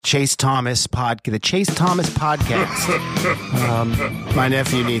Chase Thomas the Chase Thomas podcast. My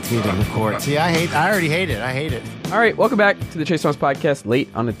nephew needs me to record. See, I already hate it. I hate it. All right, welcome back to the Chase Thomas podcast late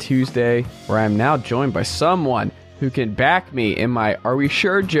on a Tuesday, where I'm now joined by someone who can back me in my "Are we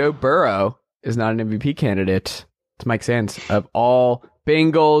sure Joe Burrow is not an MVP candidate?" It's Mike Sands of all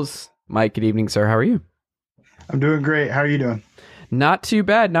Bengals. Mike, good evening, sir. How are you? I'm doing great. How are you doing? Not too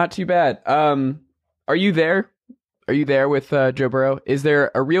bad. Not too bad. Are you there? Are you there with Joe Burrow? Is there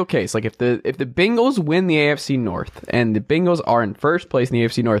a real case? Like if the Bengals win the AFC North and the Bengals are in first place in the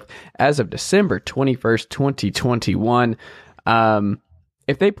AFC North as of December 21st, 2021,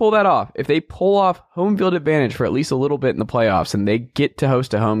 if they pull that off, if they pull off home field advantage for at least a little bit in the playoffs and they get to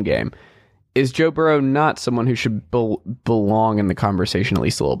host a home game, is Joe Burrow not someone who should belong in the conversation at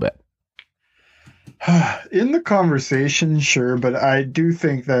least a little bit? In the conversation, sure, but I do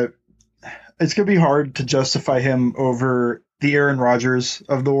think that it's going to be hard to justify him over the Aaron Rodgers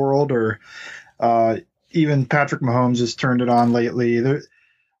of the world, or even Patrick Mahomes has turned it on lately. There's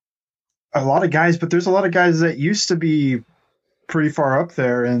a lot of guys, but there's a lot of guys that used to be pretty far up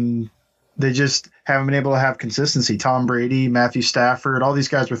there, and they just haven't been able to have consistency. Tom Brady, Matthew Stafford, all these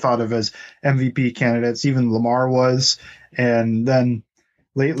guys were thought of as MVP candidates. Even Lamar was. And then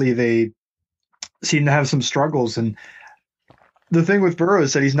lately they seem to have some struggles. And the thing with Burrow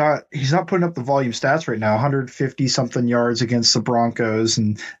is that he's not putting up the volume stats right now, 150 something yards against the Broncos,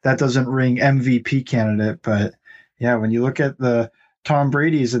 and that doesn't ring MVP candidate. But yeah, when you look at the Tom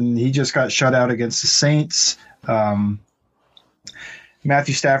Brady's, and he just got shut out against the Saints.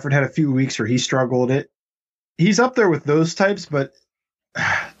 Matthew Stafford had a few weeks where he struggled. He's up there with those types, but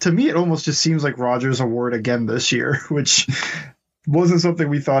to me, it almost just seems like Rodgers' award again this year, which wasn't something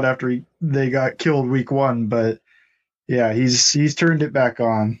we thought after they got killed week one, but yeah, he's turned it back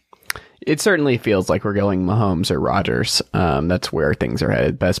on. It certainly feels like we're going Mahomes or Rodgers. That's where things are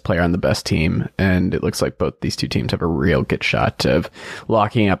headed. Best player on the best team. And it looks like both these two teams have a real good shot of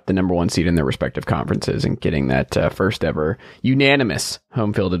locking up the number one seed in their respective conferences and getting that first ever unanimous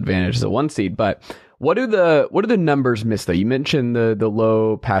home field advantage as a one seed. But what do the numbers miss though? You mentioned the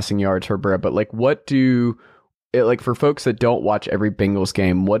low passing yards for Burrow, but like for folks that don't watch every Bengals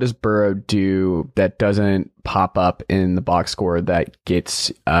game, what does Burrow do that doesn't pop up in the box score that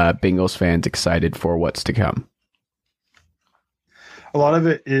gets Bengals fans excited for what's to come? A lot of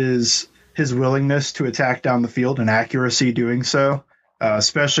it is his willingness to attack down the field and accuracy doing so,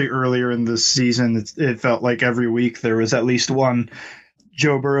 especially earlier in the season. It felt like every week there was at least one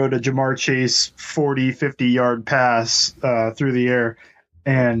Joe Burrow to Jamar Chase 40, 50-yard pass through the air.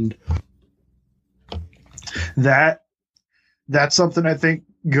 And that's something I think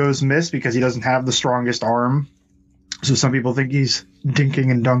goes missed because he doesn't have the strongest arm. So some people think he's dinking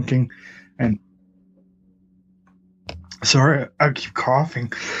and dunking. And sorry, I keep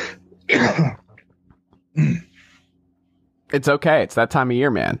coughing. It's okay. It's that time of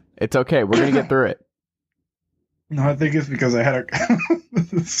year, man. It's okay. We're going to get through it. No, I think it's because I had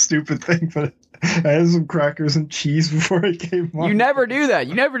a stupid thing, but I had some crackers and cheese before I came on. You never do that.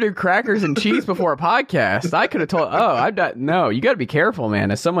 You never do crackers and cheese before a podcast. I could have told, no, you got to be careful,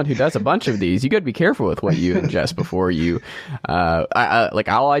 man. As someone who does a bunch of these, you got to be careful with what you ingest before you, all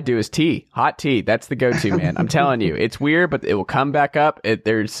I do is tea, hot tea. That's the go-to, man. I'm telling you, it's weird, but it will come back up.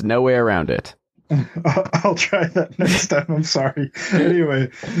 There's no way around it. I'll try that next time. I'm sorry. Anyway,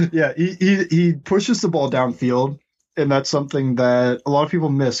 yeah, he pushes the ball downfield, and that's something that a lot of people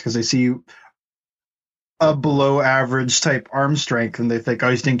miss because they see a below average type arm strength and they think,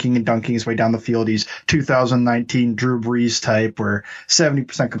 oh, he's dinking and dunking his way down the field. He's 2019 Drew Brees type where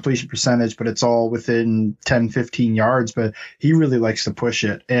 70% completion percentage, but it's all within 10, 15 yards. But he really likes to push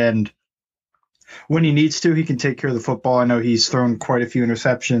it. And when he needs to, he can take care of the football. I know he's thrown quite a few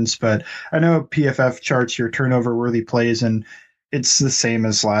interceptions, but I know PFF charts your turnover-worthy plays, and it's the same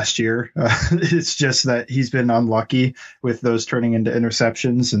as last year. It's just that he's been unlucky with those turning into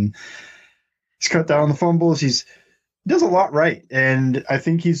interceptions, and he's cut down on the fumbles. He does a lot right, and I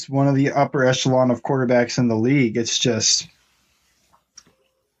think he's one of the upper echelon of quarterbacks in the league. It's just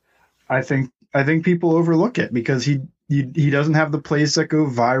I think people overlook it because he doesn't have the plays that go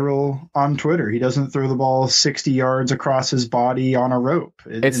viral on Twitter. He doesn't throw the ball 60 yards across his body on a rope.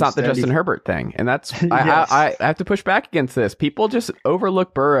 It's not the Justin Herbert thing. And that's, yes. I have to push back against this. People just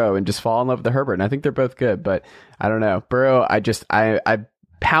overlook Burrow and just fall in love with the Herbert. And I think they're both good, but I don't know. Burrow, I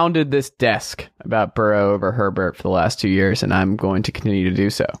pounded this desk about Burrow over Herbert for the last 2 years, and I'm going to continue to do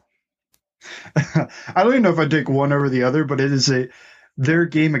so. I don't even know if I take one over the other, but their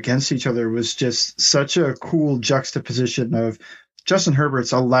game against each other was just such a cool juxtaposition of Justin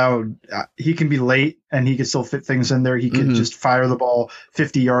Herbert's allowed, he can be late and he can still fit things in there. He could just fire the ball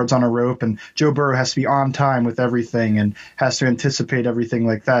 50 yards on a rope, and Joe Burrow has to be on time with everything and has to anticipate everything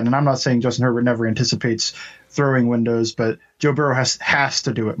like that. And I'm not saying Justin Herbert never anticipates throwing windows, but Joe Burrow has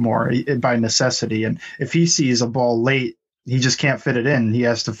to do it more by necessity. And if he sees a ball late, he just can't fit it in. He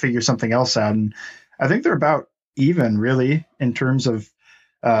has to figure something else out. And I think they're about even, really, in terms of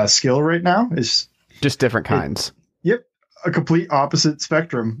skill right now. Is just different kinds. Yep. A complete opposite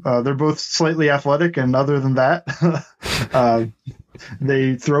spectrum. They're both slightly athletic, and other than that,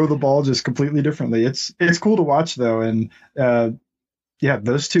 they throw the ball just completely differently. It's cool to watch, though. And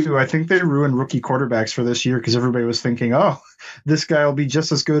those two, I think they ruined rookie quarterbacks for this year, because everybody was thinking, oh, this guy will be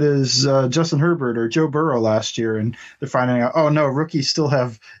just as good as Justin Herbert or Joe Burrow last year. And they're finding out, oh, no, rookies still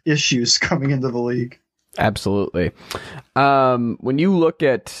have issues coming into the league. Absolutely. When you look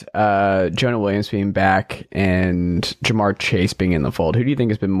at Jonah Williams being back and Jamar Chase being in the fold, who do you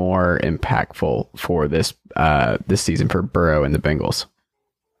think has been more impactful for this season for Burrow and the Bengals?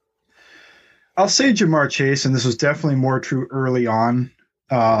 I'll say Jamar Chase, and this was definitely more true early on.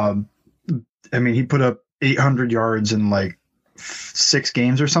 I mean, he put up 800 yards in like 6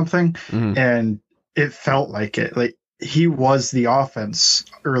 games or something, and it felt like it. Like, he was the offense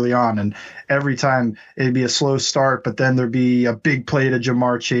early on, and every time it'd be a slow start, but then there'd be a big play to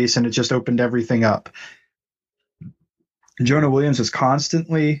Jamar Chase, and it just opened everything up. Jonah Williams has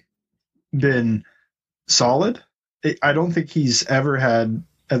constantly been solid. I don't think he's ever had,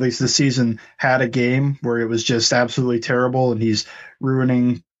 at least this season, had a game where it was just absolutely terrible and he's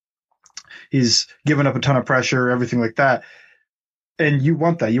given up a ton of pressure, everything like that. And you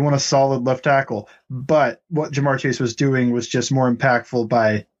want that. You want a solid left tackle. But what Jamar Chase was doing was just more impactful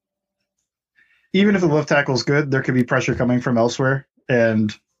by, even if the left tackle is good, there could be pressure coming from elsewhere.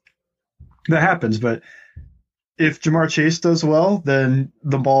 And that happens. But if Jamar Chase does well, then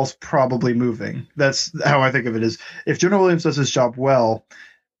the ball's probably moving. That's how I think of it, is if Jonah Williams does his job well,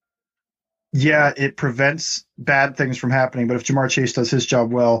 yeah, it prevents bad things from happening. But if Jamar Chase does his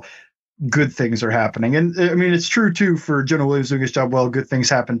job well, good things are happening. And I mean, it's true too for Jonah Williams doing his job well, good things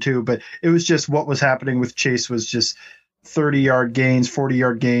happen too, but it was just what was happening with Chase was just 30-yard gains,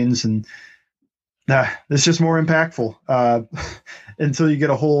 40-yard gains, and it's just more impactful until you get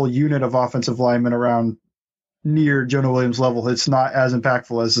a whole unit of offensive linemen around near Jonah Williams level. It's not as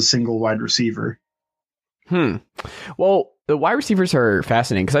impactful as a single wide receiver. Well, the wide receivers are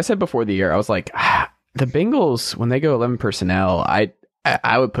fascinating, because I said before the year, I was like, the Bengals, when they go 11 personnel,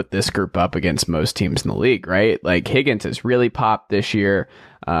 I would put this group up against most teams in the league, right? Like, Higgins has really popped this year.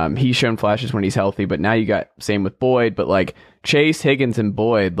 He's shown flashes when he's healthy, but now you got same with Boyd. But like Chase, Higgins, and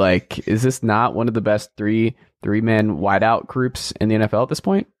Boyd, like, is this not one of the best three-man wideout groups in the NFL at this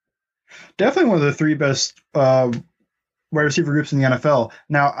point? Definitely one of the 3 best wide receiver groups in the NFL.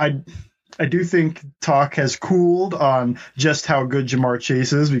 Now, I do think talk has cooled on just how good Jamar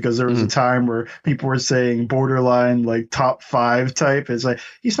Chase is, because there was a time where people were saying borderline, like top 5 type. It's like,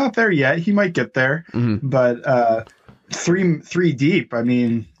 he's not there yet. He might get there, but three deep. I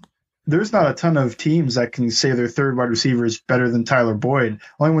mean, there's not a ton of teams that can say their third wide receiver is better than Tyler Boyd.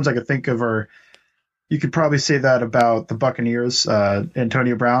 Only ones I could think of are, you could probably say that about the Buccaneers,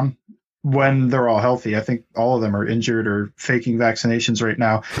 Antonio Brown, when they're all healthy. I think all of them are injured or faking vaccinations right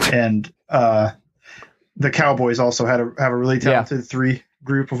now. And the Cowboys also have a really talented 3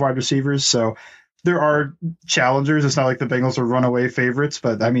 group of wide receivers. So there are challengers. It's not like the Bengals are runaway favorites,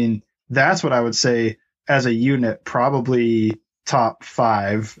 but I mean, that's what I would say as a unit, probably top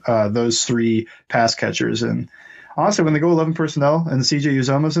 5, those 3 pass catchers. And honestly, when they go 11 personnel and CJ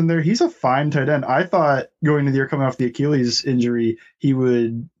Uzomah's in there, he's a fine tight end. I thought going into the year coming off the Achilles injury, he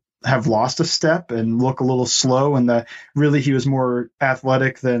would have lost a step and look a little slow, and that really he was more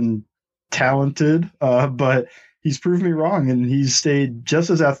athletic than talented. But he's proved me wrong, and he's stayed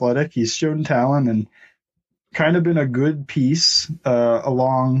just as athletic. He's shown talent and kind of been a good piece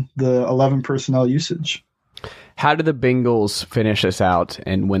along the 11 personnel usage. How do the Bengals finish this out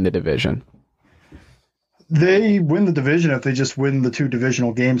and win the division? They win the division if they just win the 2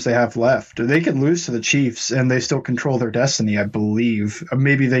 divisional games they have left. They can lose to the Chiefs and they still control their destiny, I believe.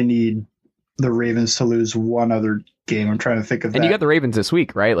 Maybe they need the Ravens to lose one other game. I'm trying to think of that. And you got the Ravens this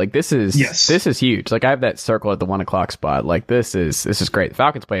week, right? Like, this is huge. Like, I have that circle at the 1:00 spot. Like, this is great. The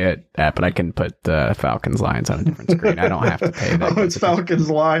Falcons play it at, but I can put Falcons Lions on a different screen. I don't have to pay that. It's Falcons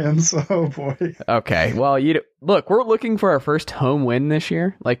Lions. Oh boy. Okay. Well, look, we're looking for our first home win this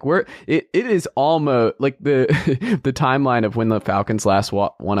year. Like, it is almost like the timeline of when the Falcons last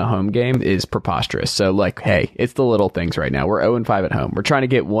won a home game is preposterous. So, like, hey, it's the little things right now. We're 0-5 at home. We're trying to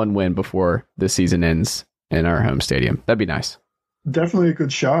get 1 win before the season ends in our home stadium. That'd be nice. definitely a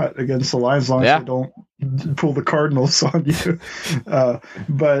good shot against the Lions, as long as they don't pull the Cardinals on you.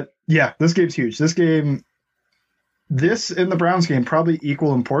 But yeah, this game's huge. This and the Browns game probably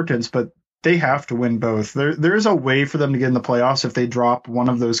equal importance, but they have to win both. There's a way for them to get in the playoffs if they drop one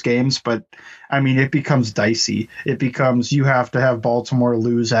of those games, but I mean, it becomes dicey. It becomes you have to have Baltimore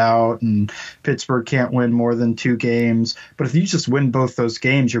lose out and Pittsburgh can't win more than 2 games. But if you just win both those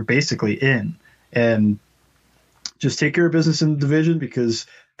games, you're basically in. And just take care of business in the division, because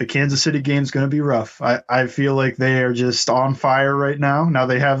the Kansas City game is going to be rough. I feel like they are just on fire right now. Now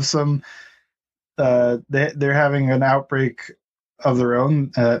they have some they're having an outbreak of their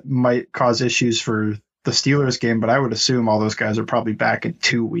own, might cause issues for the Steelers game, but I would assume all those guys are probably back in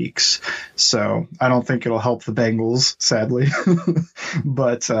 2 weeks. So I don't think it'll help the Bengals, sadly.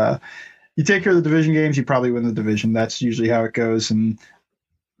 But you take care of the division games, you probably win the division. That's usually how it goes. And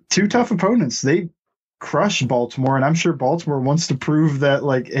 2 tough opponents. They crushed Baltimore, and I'm sure Baltimore wants to prove that,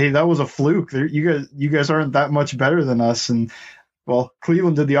 like, hey, that was a fluke. You guys aren't that much better than us. And well,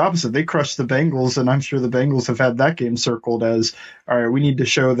 Cleveland did the opposite. They crushed the Bengals, and I'm sure the Bengals have had that game circled as, all right, we need to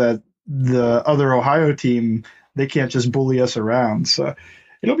show that the other Ohio team, they can't just bully us around. So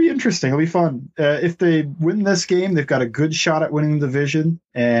it'll be interesting. It'll be fun. If they win this game, they've got a good shot at winning the division.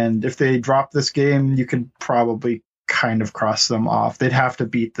 And if they drop this game, you could probably kind of cross them off. They'd have to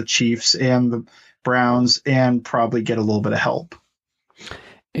beat the Chiefs and the Browns and probably get a little bit of help.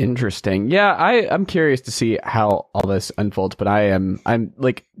 Interesting. Yeah, I'm curious to see how all this unfolds, but I'm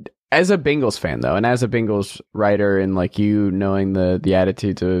like, as a Bengals fan though, and as a Bengals writer, and like, you knowing the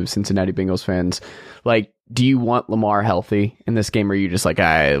attitudes of Cincinnati Bengals fans, like, do you want Lamar healthy in this game, or are you just like,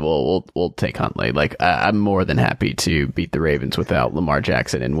 we'll take Huntley? Like, I'm more than happy to beat the Ravens without Lamar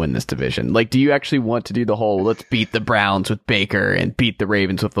Jackson and win this division. Like, do you actually want to do the whole, let's beat the Browns with Baker and beat the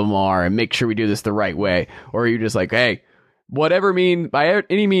Ravens with Lamar and make sure we do this the right way? Or are you just like, hey, whatever by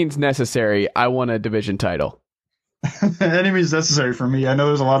any means necessary, I want a division title? Any means necessary for me. I know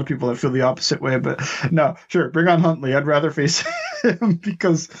there's a lot of people that feel the opposite way, but no, sure, bring on Huntley. I'd rather face him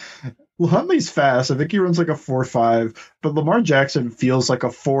because Huntley's fast. I think he runs like a 4.5, but Lamar Jackson feels like a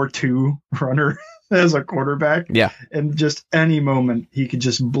 4.2 runner as a quarterback. Yeah. And just any moment he could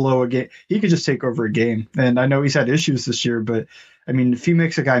just blow a game. He could just take over a game. And I know he's had issues this year, but I mean, if he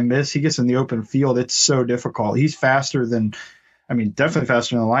makes a guy miss, he gets in the open field. It's so difficult. He's faster than, definitely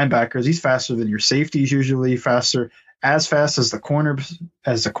faster than the linebackers. He's faster than your safeties, usually as fast as the corners.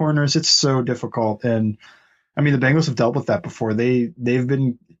 It's so difficult. And the Bengals have dealt with that before. They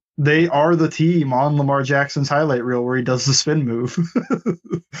are the team on Lamar Jackson's highlight reel where he does the spin move.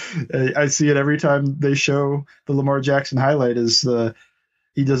 I see it every time they show the Lamar Jackson highlight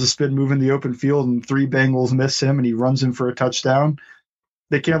he does a spin move in the open field and 3 Bengals miss him and he runs in for a touchdown.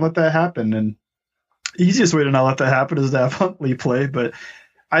 They can't let that happen. And the easiest way to not let that happen is to have Huntley play. But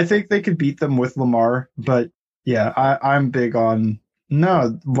I think they could beat them with Lamar. But yeah, I'm big on,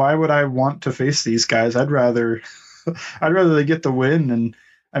 no, why would I want to face these guys? I'd rather they get the win. And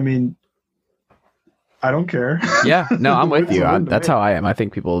I don't care. Yeah, no, I'm with you. That's how I am. I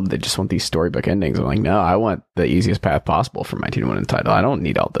think they just want these storybook endings. I'm like, no, I want the easiest path possible for my team to win the title. I don't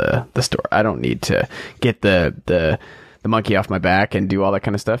need all the story. I don't need to get the monkey off my back and do all that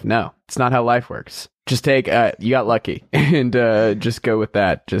kind of stuff. No, it's not how life works. Just take, you got lucky and just go with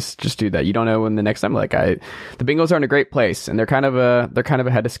that. Just do that. You don't know when the next time, the Bengals are in a great place and they're kind of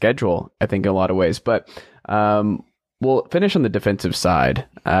ahead of schedule, I think, in a lot of ways. But we'll finish on the defensive side.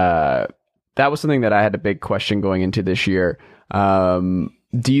 That was something that I had a big question going into this year.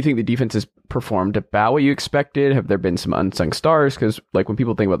 Do you think the defense has performed about what you expected? Have there been some unsung stars? Because when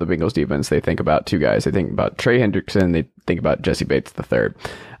people think about the Bengals defense, they think about 2 guys. They think about Trey Hendrickson. They think about Jesse Bates III.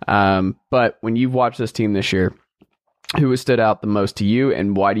 But when you've watched this team this year, who has stood out the most to you,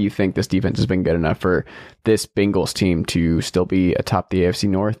 and why do you think this defense has been good enough for this Bengals team to still be atop the AFC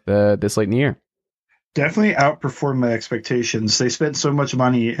North this late in the year? Definitely outperformed my expectations. They spent so much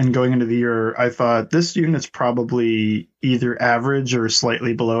money, and going into the year, I thought this unit's probably either average or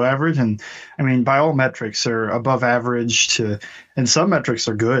slightly below average. And by all metrics, they're above average and some metrics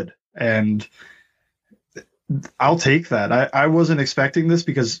are good. And I'll take that. I wasn't expecting this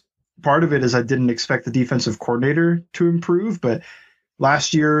because part of it is I didn't expect the defensive coordinator to improve, but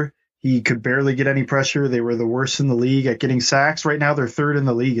last year he could barely get any pressure. They were the worst in the league at getting sacks. Right now, they're 3rd in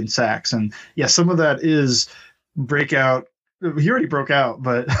the league in sacks. And yeah, some of that is breakout. He already broke out,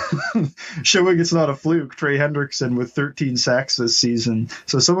 but showing it's not a fluke. Trey Hendrickson with 13 sacks this season.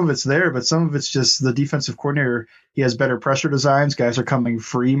 So some of it's there, but some of it's just the defensive coordinator. He has better pressure designs. Guys are coming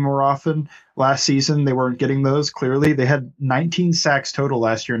free more often. Last season, they weren't getting those. Clearly, they had 19 sacks total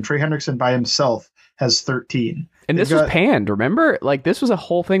last year, and Trey Hendrickson by himself has 13. And this was panned, remember? Like, this was a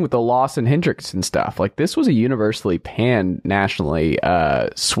whole thing with the Lawson Hendricks and stuff. Like, this was a universally panned nationally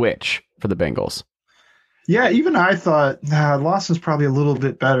switch for the Bengals. Yeah, even I thought Lawson's probably a little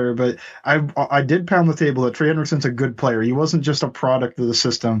bit better, but I did pound the table that Trey Hendrickson's a good player. He wasn't just a product of the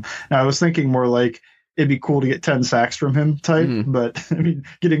system. Now, I was thinking more like it'd be cool to get 10 sacks from him type, but I mean,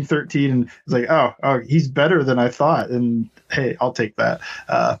 getting 13 and it's like, oh, he's better than I thought. And hey, I'll take that.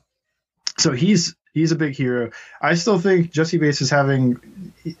 So he's a big hero. I still think Jesse Bates is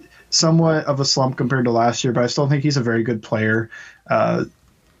having somewhat of a slump compared to last year, but I still think he's a very good player.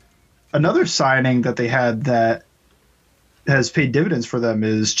 Another signing that they had that has paid dividends for them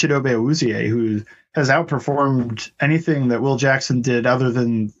is Chidobe Awuzie, who has outperformed anything that Will Jackson did other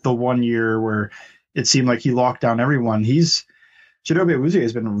than the 1 year where it seemed like he locked down everyone. Chidobe Awuzie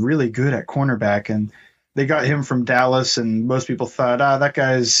has been really good at cornerback, and they got him from Dallas, and most people thought, that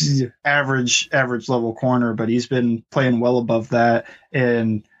guy's average level corner, but he's been playing well above that.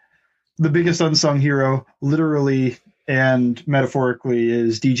 And the biggest unsung hero, literally and metaphorically,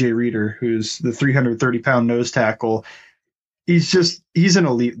 is DJ Reader, who's the 330-pound nose tackle. He's an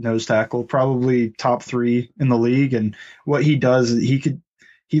elite nose tackle, probably top 3 in the league. And what he does, he's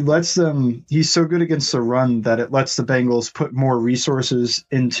so good against the run that it lets the Bengals put more resources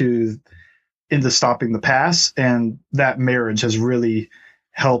into stopping the pass, and that marriage has really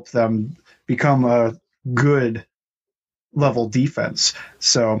helped them become a good level defense.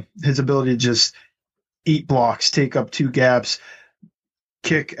 So his ability to just eat blocks, take up 2 gaps,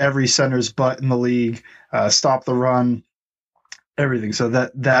 kick every center's butt in the league, stop the run, everything. So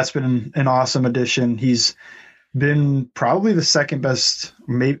that's been an awesome addition. He's been probably the second best,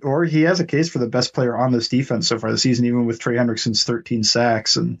 or he has a case for the best player on this defense so far this season, even with Trey Hendrickson's 13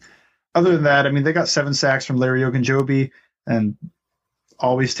 sacks. And other than that, I mean, they got 7 sacks from Larry Ogunjobi, and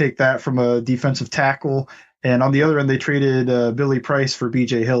always take that from a defensive tackle. And on the other end, they traded Billy Price for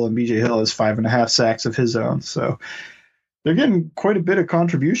B.J. Hill, and B.J. Hill has 5.5 sacks of his own. So they're getting quite a bit of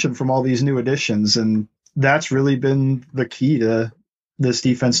contribution from all these new additions, and that's really been the key to this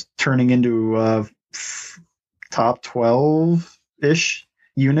defense turning into a top 12-ish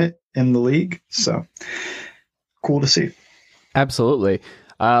unit in the league. So cool to see. Absolutely.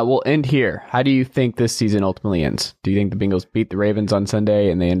 We'll end here. How do you think this season ultimately ends? Do you think the Bengals beat the Ravens on Sunday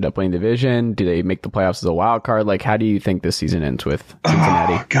and they end up winning the division? Do they make the playoffs as a wild card? Like, how do you think this season ends with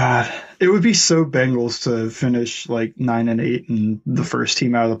Cincinnati? Oh, God. It would be so Bengals to finish like 9-8 and the first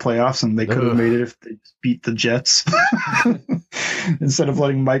team out of the playoffs, and they could have made it if they beat the Jets instead of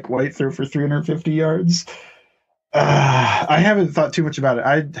letting Mike White throw for 350 yards. I haven't thought too much about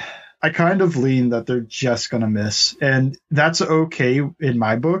it. I kind of lean that they're just going to miss, and that's okay in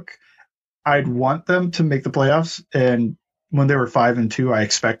my book. I'd want them to make the playoffs, and when they were 5-2, I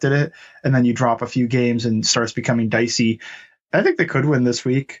expected it, and then you drop a few games and it starts becoming dicey. I think they could win this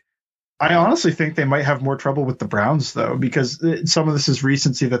week. I honestly think they might have more trouble with the Browns, though, because some of this is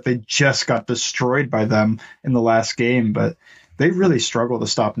recency that they just got destroyed by them in the last game, but they really struggle to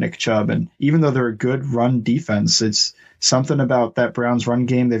stop Nick Chubb, and even though they're a good run defense, it's something about that Browns run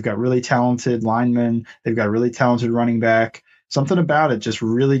game. They've got really talented linemen. They've got a really talented running back. Something about it just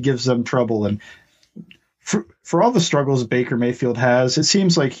really gives them trouble. And for all the struggles Baker Mayfield has, it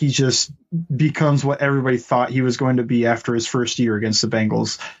seems like he just becomes what everybody thought he was going to be after his first year against the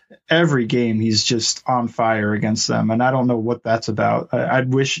Bengals. Every game, he's just on fire against them, and I don't know what that's about. I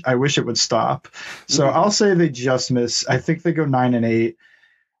wish it would stop. So I'll say they just miss. I think they go 9-8.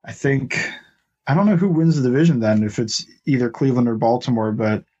 I don't know who wins the division then, if it's either Cleveland or Baltimore,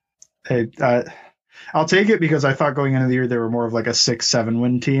 but hey, I'll take it because I thought going into the year they were more of like a 6-7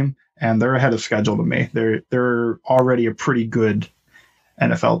 win team, and they're ahead of schedule to me. They're already a pretty good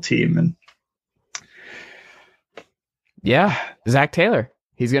NFL team. And yeah, Zach Taylor,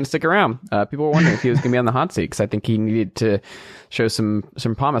 he's going to stick around. People were wondering if he was going to be on the hot seat because I think he needed to show some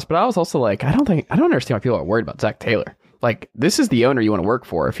promise. But I was also like, I don't understand why people are worried about Zach Taylor. Like, this is the owner you want to work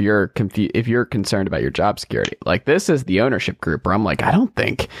for if you're concerned about your job security. Like, this is the ownership group where I'm like, I don't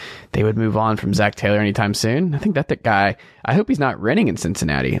think they would move on from Zach Taylor anytime soon. I think that the guy, I hope he's not renting in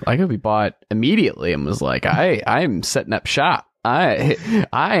Cincinnati. Like, I hope he bought immediately and was like, I'm setting up shop. I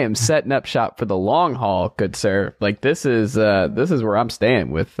am setting up shop for the long haul, good sir. Like, this is where I'm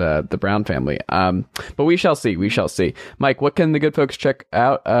staying with the Brown family. But we shall see. Mike, what can the good folks check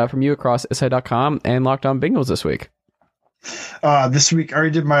out from you across SI.com and Locked On Bengals this week? This week, I already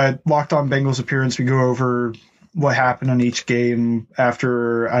did my Locked On Bengals appearance. We go over what happened in each game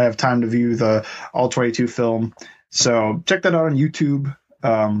after I have time to view the All-22 film. So check that out on YouTube.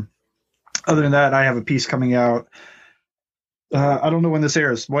 Other than that, I have a piece coming out. I don't know when this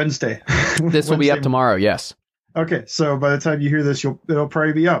airs. Wednesday. This will be up tomorrow, yes. Okay, so by the time you hear this, it'll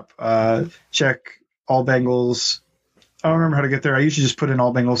probably be up. Check All Bengals. I don't remember how to get there. I usually just put in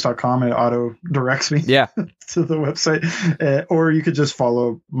allbengals.com and it auto directs me Yeah. to the website. Or you could just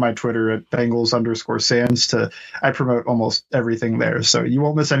follow my Twitter at Bengals_Sands. I promote almost everything there. So you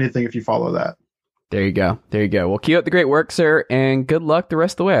won't miss anything if you follow that. There you go. There you go. Well, keep up the great work, sir, and good luck the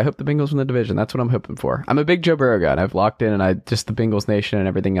rest of the way. I hope the Bengals win the division. That's what I'm hoping for. I'm a big Joe Burrow guy, and I've locked in, and I just the Bengals Nation and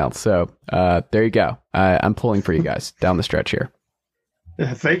everything else. So there you go. I'm pulling for you guys down the stretch here.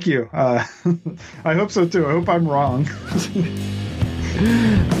 Yeah, thank you. I hope so, too. I hope I'm wrong.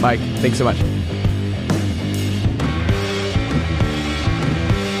 Mike, thanks so much.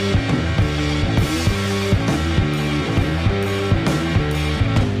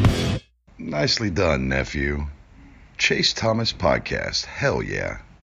 Nicely done, nephew. Chase Thomas Podcast. Hell yeah.